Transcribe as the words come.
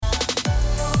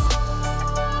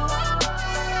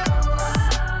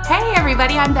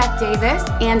everybody, I'm Beth Davis,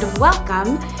 and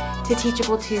welcome to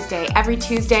Teachable Tuesday. Every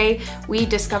Tuesday, we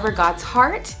discover God's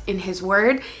heart in His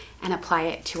Word and apply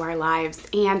it to our lives.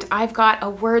 And I've got a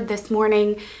word this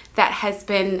morning that has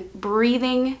been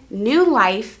breathing new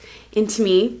life into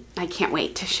me. I can't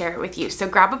wait to share it with you. So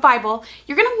grab a Bible.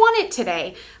 You're going to want it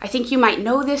today. I think you might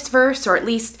know this verse or at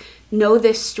least know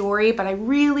this story, but I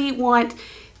really want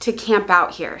to camp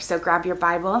out here. So grab your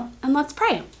Bible and let's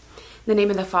pray. In the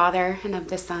name of the Father, and of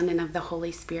the Son, and of the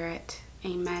Holy Spirit.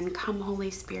 Amen. Come,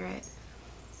 Holy Spirit.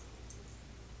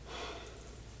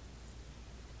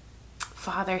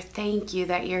 Father, thank you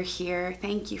that you're here.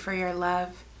 Thank you for your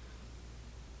love.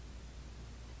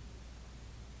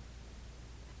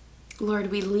 Lord,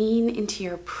 we lean into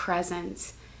your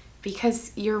presence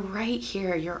because you're right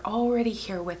here. You're already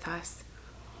here with us.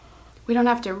 We don't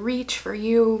have to reach for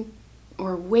you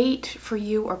or wait for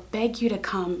you or beg you to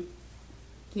come.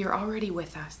 You're already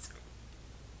with us.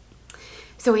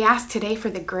 So we ask today for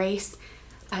the grace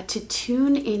to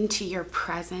tune into your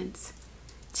presence,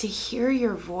 to hear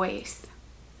your voice,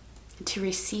 and to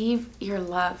receive your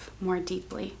love more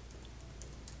deeply.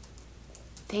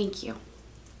 Thank you.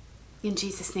 In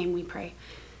Jesus' name we pray.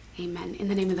 Amen. In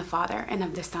the name of the Father, and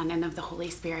of the Son, and of the Holy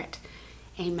Spirit.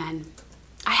 Amen.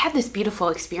 I had this beautiful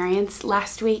experience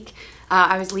last week.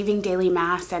 I was leaving daily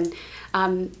Mass, and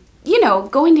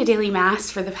going to daily Mass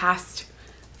for the past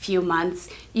few months,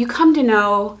 you come to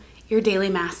know your daily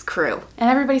Mass crew, and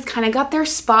everybody's kind of got their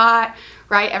spot,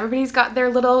 right? Everybody's got their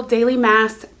little daily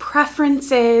Mass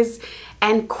preferences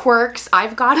and quirks.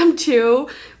 I've got them too.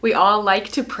 We all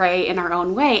like to pray in our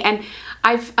own way, and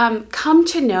I've come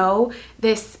to know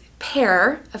this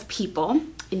pair of people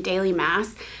in daily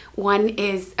Mass. One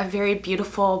is a very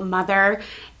beautiful mother,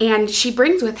 and she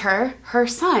brings with her her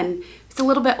son. He's a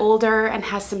little bit older and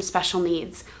has some special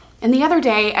needs. And the other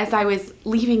day, as I was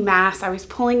leaving Mass, I was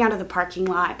pulling out of the parking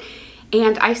lot,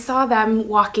 and I saw them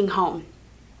walking home.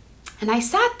 And I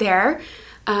sat there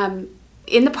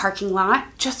in the parking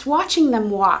lot, just watching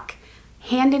them walk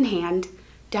hand in hand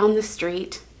down the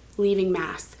street, leaving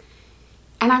Mass.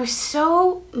 And I was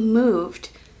so moved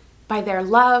by their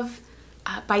love,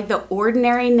 by the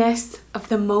ordinariness of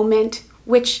the moment,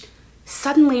 which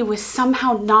suddenly was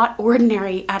somehow not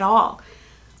ordinary at all.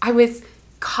 I was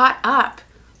caught up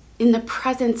in the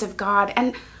presence of God.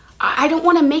 And I don't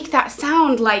want to make that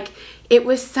sound like it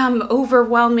was some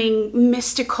overwhelming,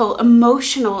 mystical,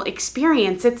 emotional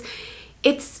experience.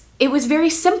 It was very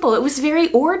simple. It was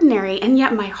very ordinary. And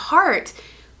yet my heart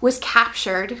was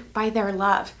captured by their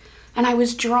love. And I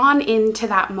was drawn into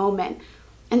that moment.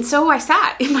 And so I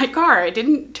sat in my car. I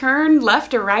didn't turn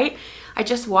left or right. I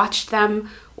just watched them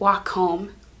walk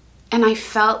home. And I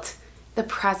felt the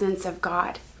presence of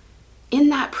God. In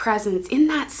that presence, in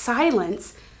that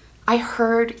silence, I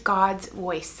heard God's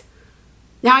voice.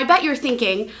 Now, I bet you're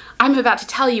thinking, I'm about to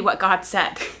tell you what God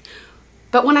said.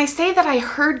 But when I say that I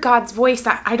heard God's voice,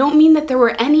 I don't mean that there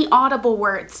were any audible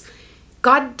words.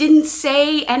 God didn't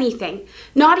say anything.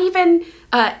 Not even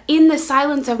in the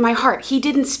silence of my heart. He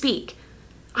didn't speak.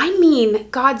 I mean,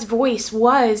 God's voice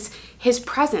was His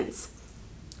presence.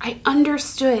 I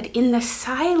understood in the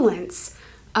silence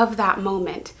of that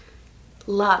moment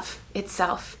love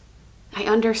itself. I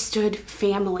understood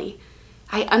family.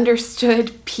 I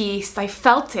understood peace. I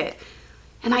felt it.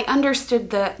 And I understood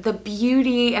the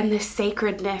beauty and the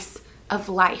sacredness of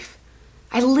life.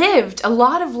 I lived a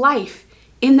lot of life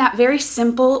in that very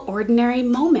simple, ordinary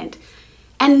moment.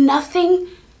 And nothing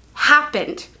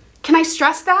happened. Can I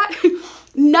stress that?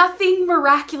 Nothing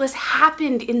miraculous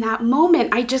happened in that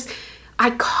moment. I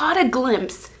caught a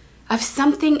glimpse of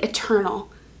something eternal,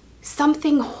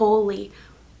 something holy.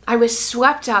 I was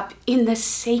swept up in the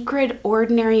sacred,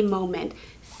 ordinary moment,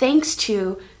 thanks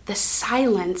to the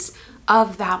silence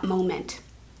of that moment.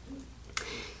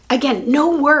 Again,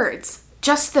 no words,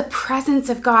 just the presence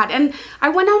of God. And I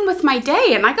went on with my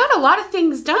day, and I got a lot of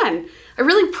things done. I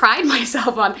really pride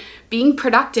myself on being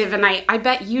productive, and I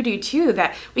bet you do too,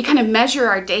 that we kind of measure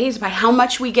our days by how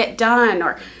much we get done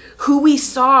or who we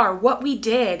saw or what we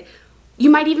did. You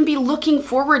might even be looking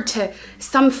forward to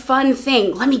some fun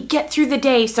thing. Let me get through the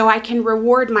day so I can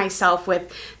reward myself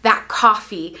with that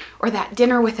coffee or that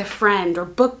dinner with a friend or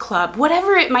book club,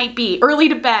 whatever it might be, early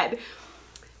to bed.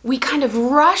 We kind of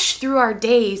rush through our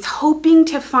days hoping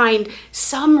to find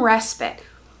some respite.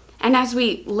 And as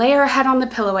we lay our head on the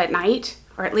pillow at night,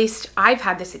 or at least I've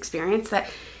had this experience, that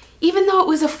even though it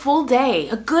was a full day,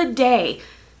 a good day,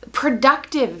 a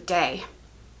productive day,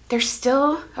 there's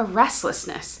still a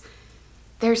restlessness.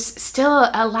 There's still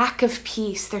a lack of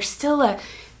peace. There's still a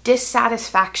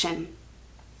dissatisfaction.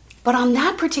 But on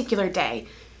that particular day,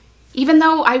 Even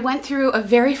though I went through a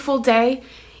very full day,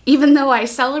 even though I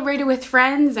celebrated with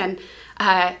friends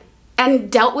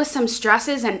and dealt with some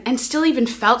stresses and still even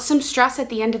felt some stress at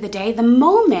the end of the day,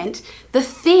 the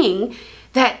thing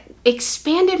that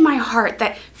expanded my heart,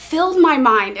 that filled my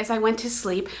mind as I went to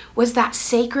sleep, was that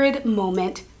sacred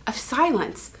moment of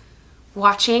silence,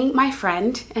 watching my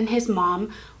friend and his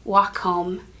mom walk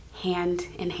home hand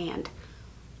in hand.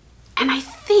 And I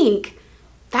think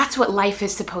that's what life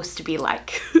is supposed to be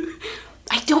like.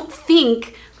 I don't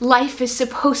think life is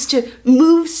supposed to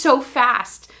move so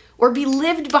fast or be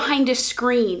lived behind a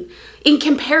screen in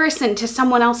comparison to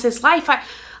someone else's life.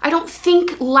 I don't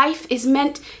think life is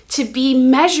meant to be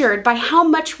measured by how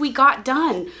much we got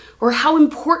done or how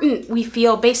important we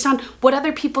feel based on what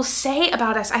other people say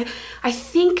about us. I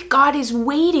think God is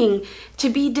waiting to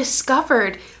be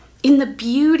discovered in the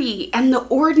beauty and the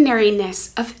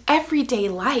ordinariness of everyday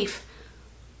life.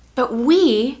 But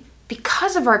we,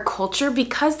 because of our culture,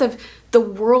 because of the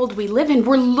world we live in,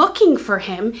 we're looking for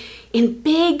him in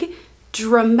big,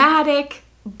 dramatic,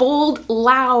 bold,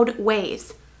 loud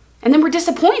ways. And then we're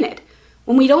disappointed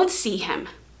when we don't see him,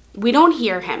 we don't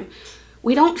hear him,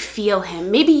 we don't feel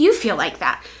him. Maybe you feel like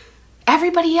that.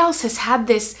 Everybody else has had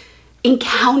this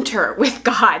encounter with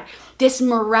God, this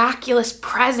miraculous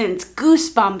presence,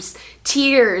 goosebumps,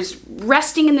 tears,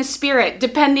 resting in the spirit,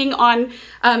 depending on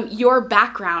your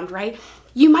background, right?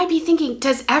 You might be thinking,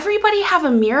 does everybody have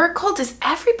a miracle? Does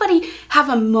everybody have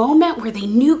a moment where they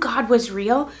knew God was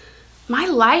real? My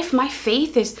life, my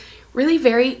faith is really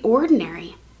very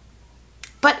ordinary.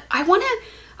 But I want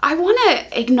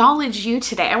to acknowledge you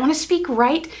today. I want to speak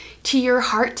right to your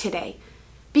heart today,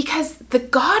 because the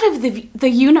God of the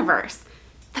universe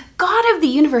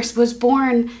was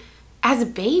born as a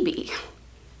baby.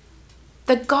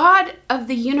 The God of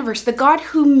the universe, the God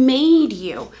who made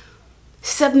you,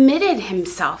 submitted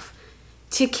himself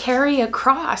to carry a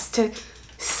cross, to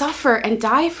suffer and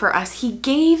die for us. He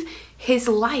gave his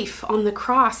life on the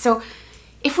cross. So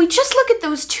if we just look at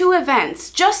those two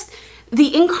events, just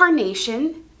the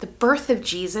incarnation, the birth of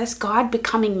Jesus, God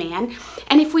becoming man,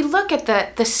 and if we look at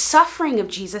the suffering of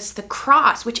Jesus, the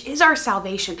cross, which is our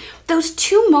salvation, those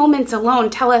two moments alone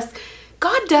tell us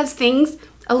God does things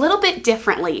a little bit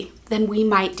differently than we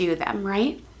might do them,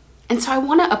 right? And so I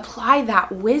want to apply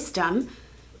that wisdom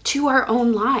to our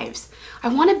own lives. I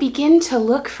want to begin to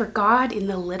look for God in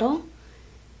the little,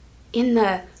 in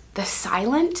the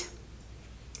silent,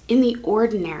 in the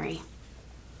ordinary.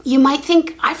 You might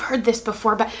think, I've heard this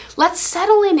before, but let's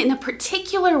settle in a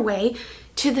particular way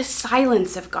to the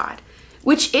silence of God,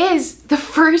 which is the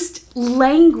first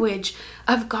language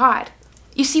of God.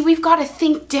 You see, we've got to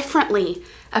think differently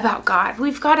about God.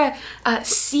 We've got to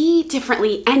see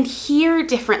differently and hear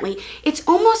differently. It's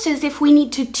almost as if we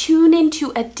need to tune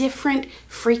into a different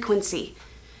frequency.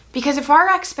 Because if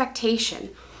our expectation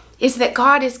is that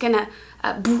God is going to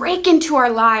break into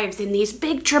our lives in these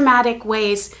big dramatic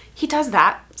ways, he does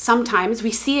that. Sometimes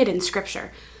we see it in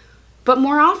Scripture. But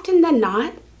more often than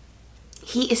not,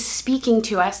 he is speaking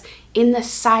to us in the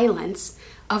silence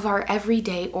of our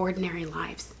everyday, ordinary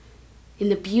lives, in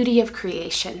the beauty of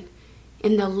creation,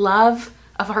 in the love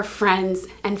of our friends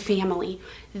and family.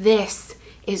 This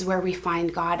is where we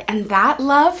find God. And that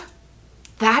love,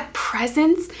 that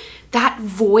presence, that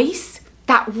voice,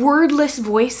 that wordless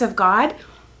voice of God,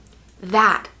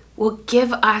 that will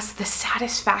give us the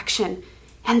satisfaction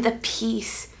and the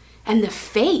peace and the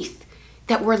faith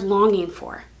that we're longing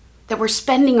for, that we're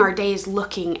spending our days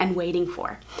looking and waiting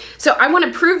for. So I want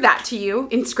to prove that to you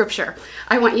in Scripture.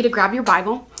 I want you to grab your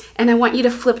Bible and I want you to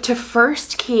flip to 1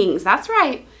 Kings. That's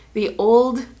right, the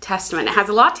Old Testament. It has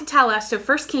a lot to tell us. So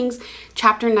 1 Kings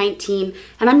chapter 19,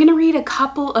 and I'm going to read a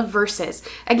couple of verses.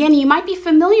 Again, you might be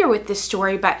familiar with this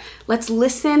story, but let's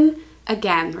listen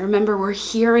again. Remember, we're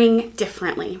hearing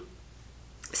differently.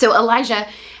 So Elijah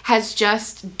has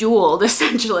just dueled,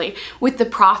 essentially, with the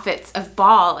prophets of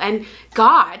Baal. And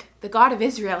God, the God of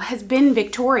Israel, has been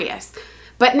victorious.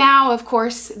 But now, of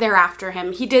course, they're after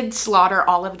him. He did slaughter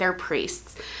all of their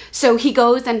priests. So he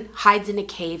goes and hides in a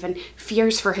cave and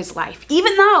fears for his life.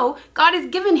 Even though God has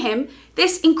given him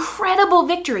this incredible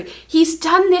victory. He's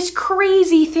done this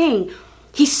crazy thing.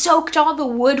 He soaked all the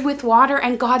wood with water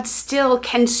and God still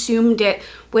consumed it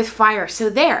with fire. So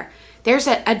there's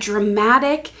a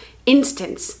dramatic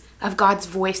instance of God's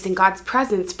voice and God's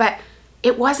presence, but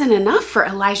it wasn't enough for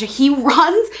Elijah. He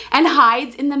runs and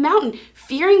hides in the mountain,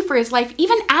 fearing for his life,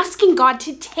 even asking God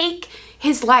to take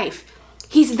his life.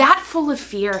 He's that full of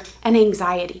fear and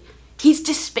anxiety. He's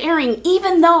despairing,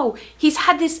 even though he's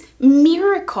had this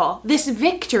miracle, this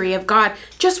victory of God.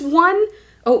 It's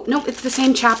the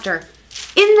same chapter.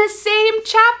 In the same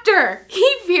chapter,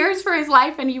 he fears for his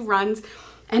life and he runs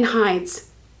and hides.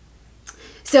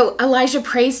 So Elijah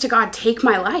prays to God, take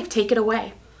my life, take it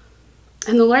away.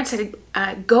 And the Lord said,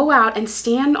 go out and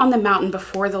stand on the mountain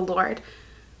before the Lord,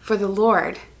 for the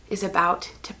Lord is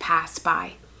about to pass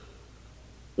by.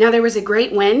 Now there was a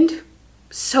great wind,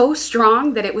 so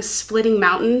strong that it was splitting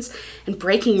mountains and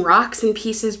breaking rocks in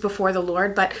pieces before the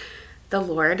Lord, but the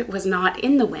Lord was not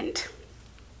in the wind.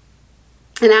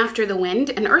 And after the wind,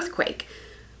 an earthquake,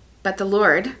 but the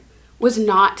Lord was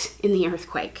not in the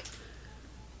earthquake.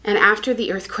 And after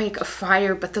the earthquake, a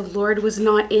fire, but the Lord was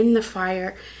not in the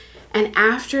fire. And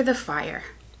after the fire,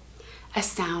 a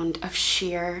sound of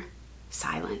sheer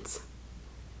silence.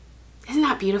 Isn't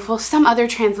that beautiful? Some other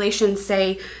translations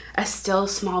say a still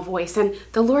small voice. And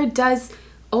the Lord does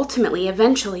ultimately,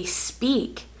 eventually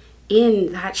speak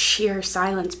in that sheer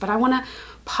silence. But I want to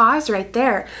pause right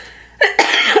there.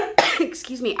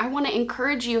 Excuse me. I want to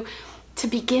encourage you to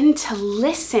begin to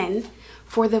listen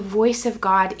for the voice of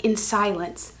God in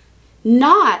silence.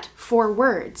 Not for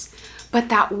words, but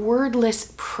that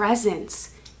wordless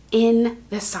presence in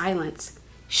the silence.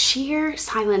 Sheer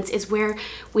silence is where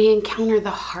we encounter the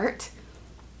heart,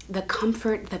 the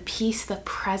comfort, the peace, the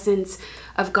presence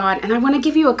of God. And I want to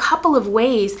give you a couple of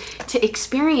ways to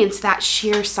experience that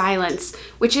sheer silence,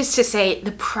 which is to say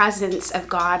the presence of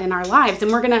God in our lives.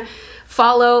 And we're going to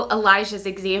follow Elijah's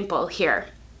example here.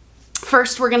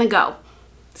 First, we're going to go.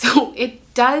 So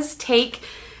it does take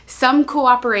some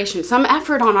cooperation, some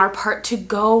effort on our part to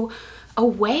go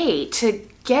away, to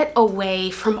get away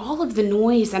from all of the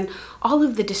noise and all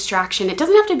of the distraction. It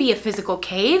doesn't have to be a physical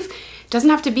cave. It doesn't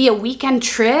have to be a weekend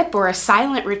trip or a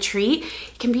silent retreat.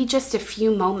 It can be just a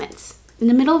few moments in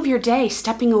the middle of your day,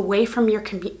 stepping away from your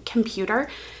computer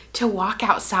to walk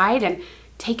outside and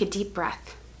take a deep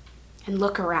breath and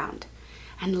look around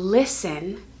and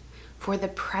listen for the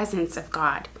presence of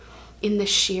God in the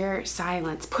sheer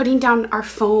silence, putting down our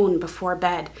phone before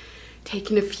bed,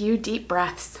 taking a few deep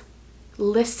breaths,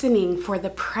 listening for the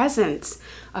presence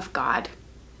of God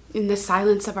in the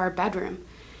silence of our bedroom,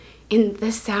 in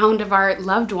the sound of our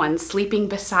loved ones sleeping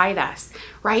beside us,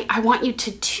 right? I want you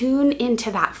to tune into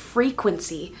that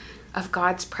frequency of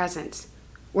God's presence.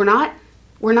 We're not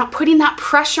putting that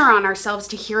pressure on ourselves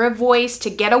to hear a voice,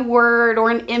 to get a word or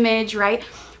an image, right?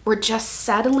 We're just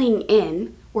settling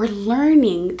in. We're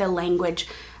learning the language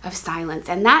of silence.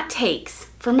 And that takes,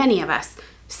 for many of us,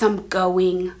 some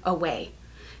going away.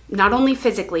 Not only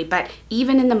physically, but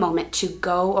even in the moment, to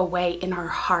go away in our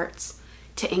hearts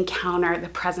to encounter the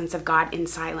presence of God in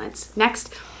silence.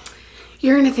 Next,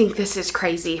 you're going to think this is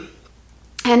crazy.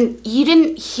 And you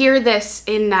didn't hear this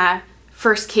in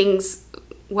 1 Kings,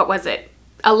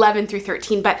 11 through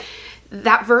 13, but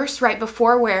that verse right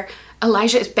before where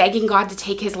Elijah is begging God to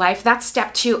take his life, that's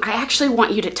step 2. I actually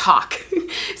want you to talk.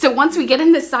 So once we get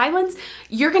in the silence,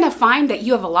 you're going to find that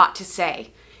you have a lot to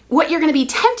say. What you're going to be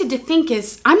tempted to think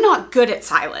is, I'm not good at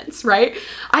silence, right?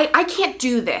 I can't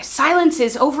do this. Silence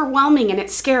is overwhelming and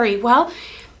it's scary. Well,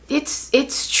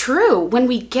 it's true. When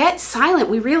we get silent,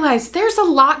 we realize there's a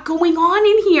lot going on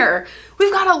in here.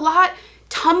 We've got a lot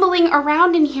tumbling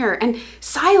around in here, and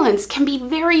silence can be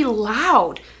very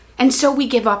loud. And so we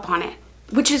give up on it,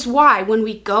 which is why when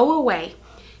we go away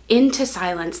into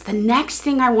silence, the next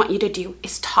thing I want you to do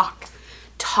is talk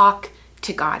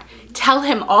to God. Tell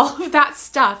him all of that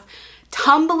stuff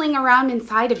tumbling around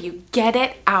inside of you. Get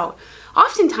it out.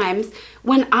 Oftentimes,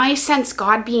 when I sense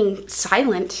God being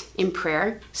silent in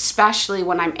prayer, especially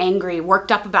when I'm angry,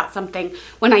 worked up about something,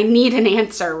 when I need an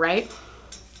answer, right?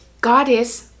 God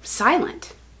is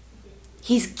silent.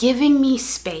 He's giving me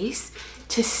space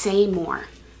to say more.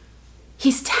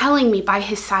 He's telling me by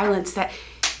his silence that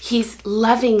he's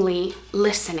lovingly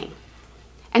listening.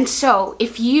 And so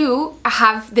if you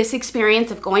have this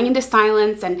experience of going into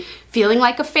silence and feeling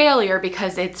like a failure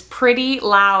because it's pretty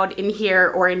loud in here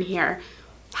or in here,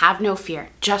 have no fear.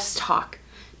 Just talk.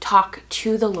 Talk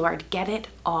to the Lord. Get it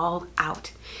all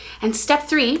out. And step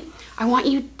 3, I want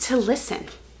you to listen.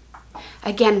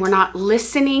 Again, we're not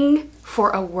listening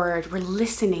for a word. We're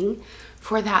listening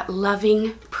for that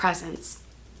loving presence.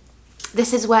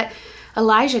 This is what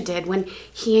Elijah did when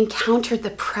he encountered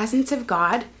the presence of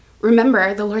God.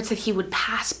 Remember, the Lord said he would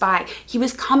pass by. He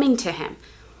was coming to him.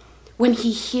 When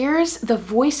he hears the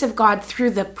voice of God through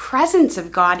the presence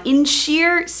of God in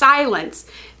sheer silence,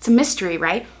 it's a mystery,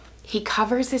 right? He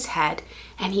covers his head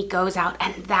and he goes out,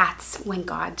 and that's when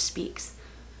God speaks.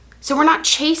 So we're not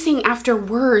chasing after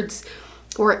words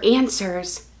or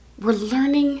answers. We're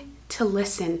learning to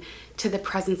listen to the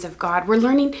presence of God. We're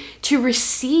learning to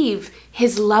receive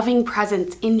his loving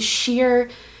presence in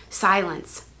sheer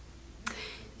silence.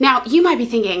 Now, you might be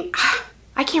thinking,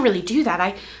 I can't really do that.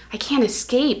 I can't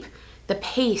escape the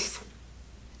pace,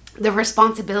 the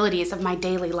responsibilities of my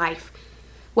daily life.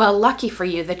 Well, lucky for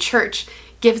you, the church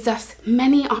gives us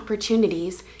many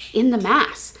opportunities in the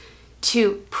Mass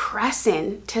to press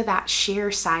in to that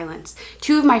sheer silence.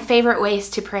 Two of my favorite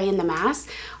ways to pray in the Mass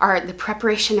are the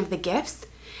preparation of the gifts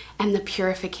and the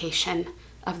purification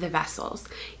of the vessels.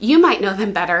 You might know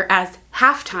them better as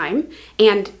halftime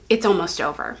and it's almost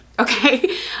over,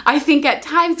 okay? I think at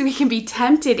times we can be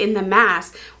tempted in the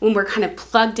Mass when we're kind of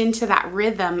plugged into that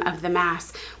rhythm of the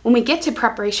Mass. When we get to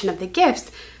preparation of the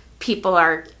gifts, people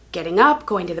are getting up,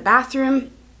 going to the bathroom,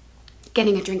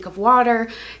 getting a drink of water,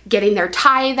 getting their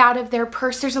tithe out of their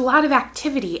purse. There's a lot of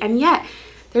activity, and yet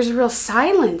there's a real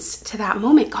silence to that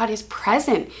moment. God is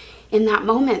present in that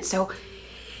moment. So,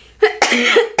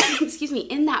 excuse me,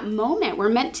 in that moment, we're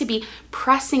meant to be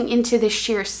pressing into the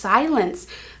sheer silence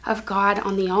of God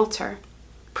on the altar,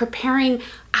 preparing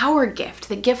our gift,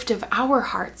 the gift of our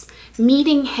hearts,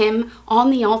 meeting Him on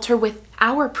the altar with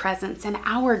our presence and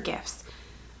our gifts.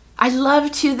 I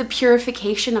love too the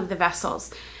purification of the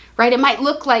vessels. Right? It might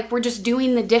look like we're just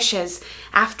doing the dishes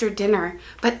after dinner,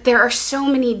 but there are so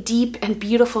many deep and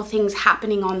beautiful things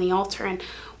happening on the altar. And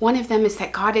one of them is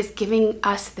that God is giving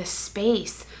us the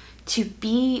space to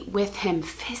be with Him,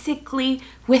 physically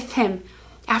with Him,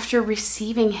 after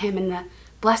receiving Him in the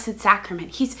Blessed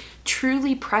Sacrament. He's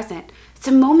truly present. It's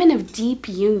a moment of deep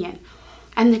union.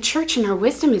 And the church in our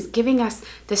wisdom is giving us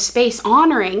the space,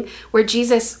 honoring where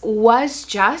Jesus was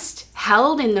just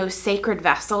held in those sacred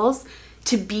vessels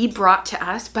to be brought to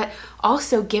us, but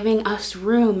also giving us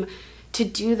room to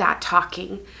do that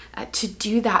talking, to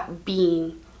do that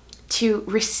being, to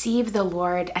receive the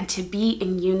Lord and to be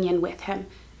in union with Him.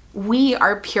 We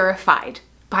are purified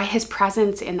by His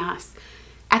presence in us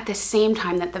at the same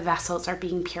time that the vessels are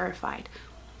being purified.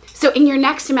 So in your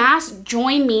next Mass,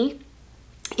 join me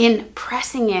in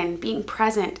pressing in, being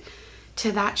present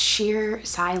to that sheer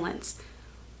silence.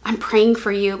 I'm praying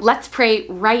for you. Let's pray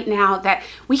right now that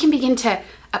we can begin to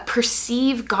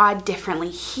perceive God differently,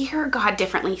 hear God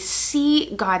differently,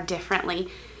 see God differently,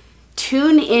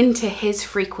 tune into His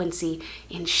frequency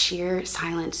in sheer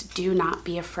silence. Do not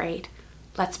be afraid.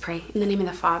 Let's pray. In the name of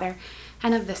the Father,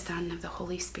 and of the Son, and of the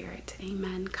Holy Spirit.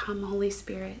 Amen. Come, Holy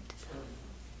Spirit.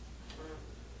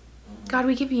 God,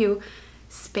 we give you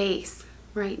space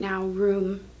right now,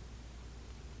 room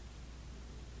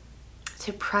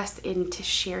to press into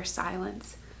sheer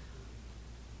silence.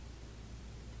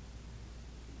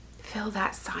 Fill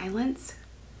that silence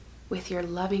with your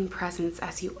loving presence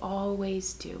as you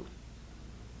always do.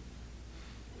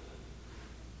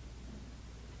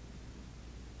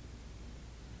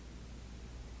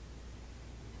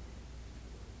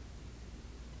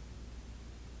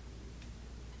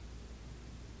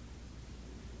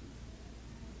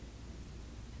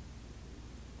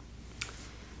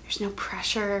 There's no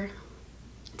pressure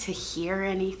to hear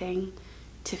anything,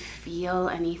 to feel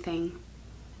anything.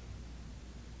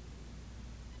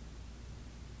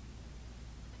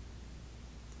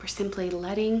 We're simply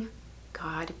letting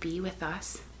God be with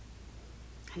us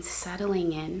and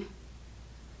settling in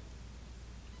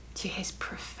to His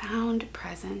profound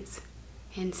presence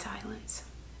in silence.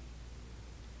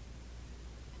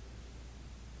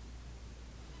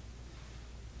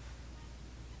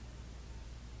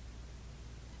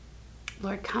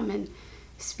 Lord, come and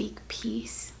speak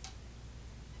peace.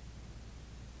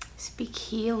 Speak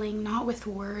healing, not with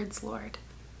words, Lord,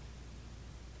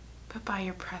 but by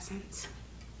your presence.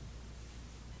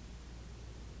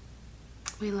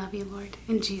 We love you, Lord.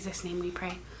 In Jesus' name we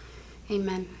pray.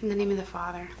 Amen. In the name of the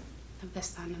Father, of the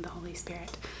Son, and of the Holy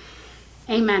Spirit.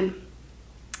 Amen.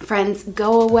 Friends,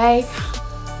 go away,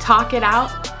 talk it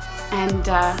out, and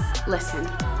listen.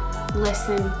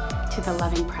 Listen to the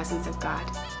loving presence of God.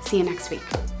 See you next week.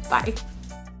 Bye.